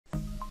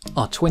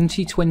Our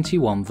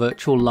 2021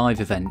 virtual live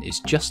event is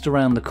just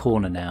around the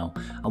corner now,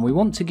 and we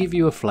want to give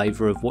you a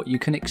flavour of what you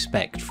can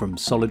expect from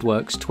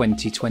SOLIDWORKS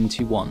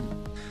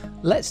 2021.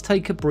 Let's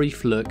take a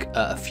brief look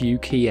at a few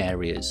key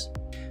areas.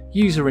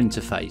 User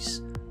interface.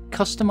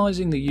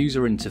 Customising the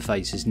user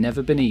interface has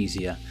never been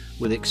easier,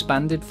 with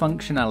expanded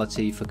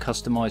functionality for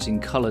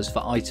customising colours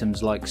for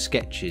items like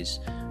sketches,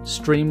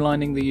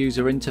 streamlining the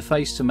user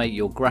interface to make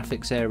your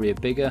graphics area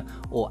bigger,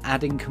 or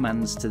adding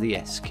commands to the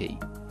S key.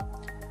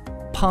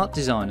 Part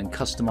design and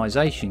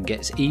customization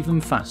gets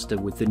even faster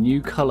with the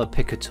new colour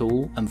picker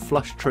tool and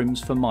flush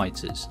trims for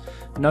miters.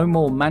 No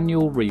more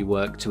manual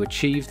rework to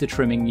achieve the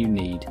trimming you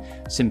need.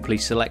 Simply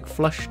select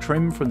flush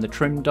trim from the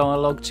trim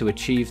dialog to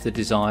achieve the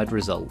desired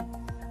result.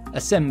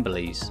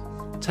 Assemblies.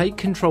 Take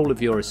control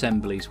of your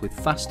assemblies with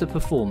faster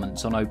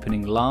performance on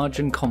opening large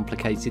and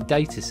complicated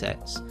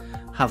datasets.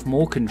 Have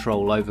more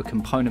control over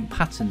component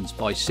patterns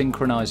by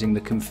synchronizing the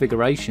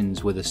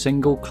configurations with a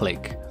single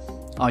click.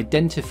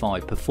 Identify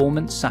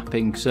performance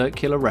sapping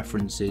circular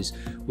references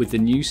with the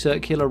new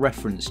circular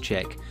reference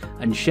check,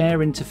 and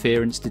share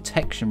interference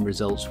detection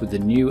results with the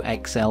new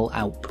XL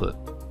output.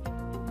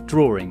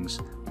 Drawings.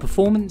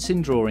 Performance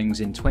in drawings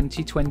in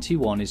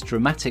 2021 is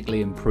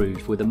dramatically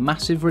improved with a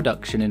massive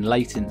reduction in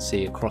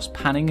latency across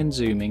panning and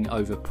zooming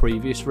over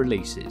previous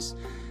releases.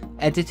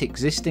 Edit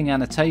existing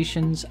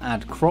annotations,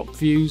 add crop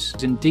views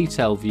and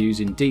detail views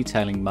in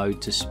detailing mode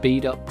to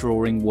speed up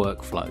drawing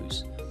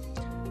workflows.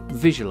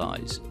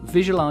 Visualize.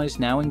 Visualize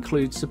now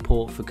includes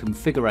support for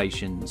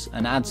configurations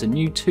and adds a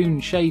new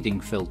toon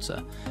shading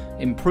filter.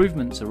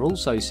 Improvements are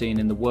also seen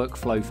in the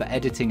workflow for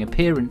editing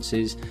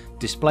appearances,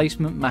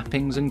 displacement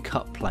mappings and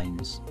cut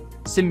planes.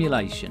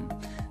 Simulation.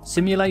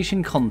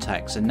 Simulation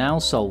contacts are now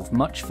solved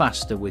much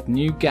faster with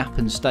new gap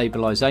and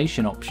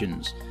stabilization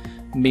options,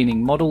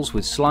 meaning models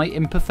with slight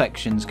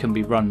imperfections can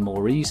be run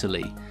more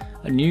easily.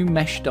 A new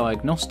mesh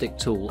diagnostic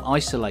tool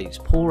isolates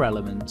poor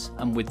elements,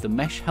 and with the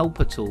mesh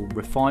helper tool,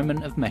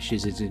 refinement of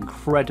meshes is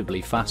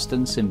incredibly fast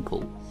and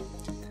simple.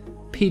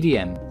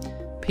 PDM.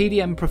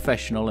 PDM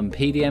Professional and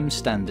PDM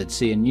Standard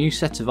see a new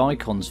set of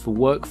icons for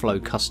workflow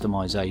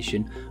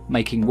customization,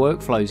 making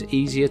workflows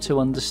easier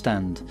to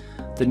understand.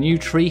 The new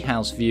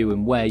treehouse view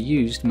and where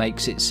used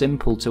makes it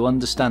simple to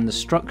understand the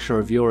structure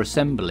of your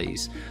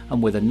assemblies,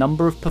 and with a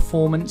number of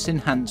performance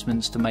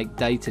enhancements to make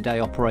day-to-day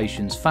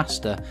operations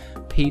faster,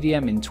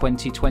 PDM in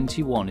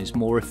 2021 is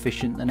more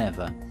efficient than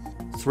ever.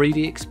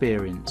 3D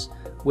Experience.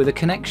 With a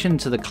connection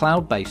to the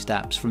cloud-based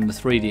apps from the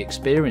 3D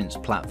Experience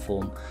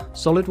platform,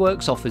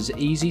 SOLIDWORKS offers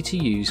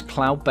easy-to-use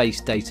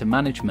cloud-based data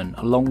management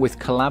along with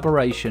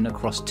collaboration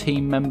across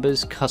team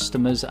members,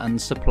 customers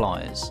and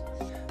suppliers.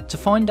 To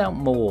find out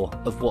more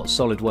of what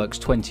SOLIDWORKS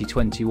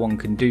 2021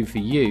 can do for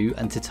you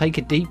and to take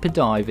a deeper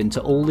dive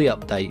into all the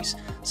updates,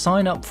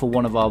 sign up for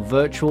one of our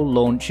virtual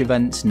launch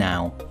events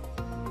now.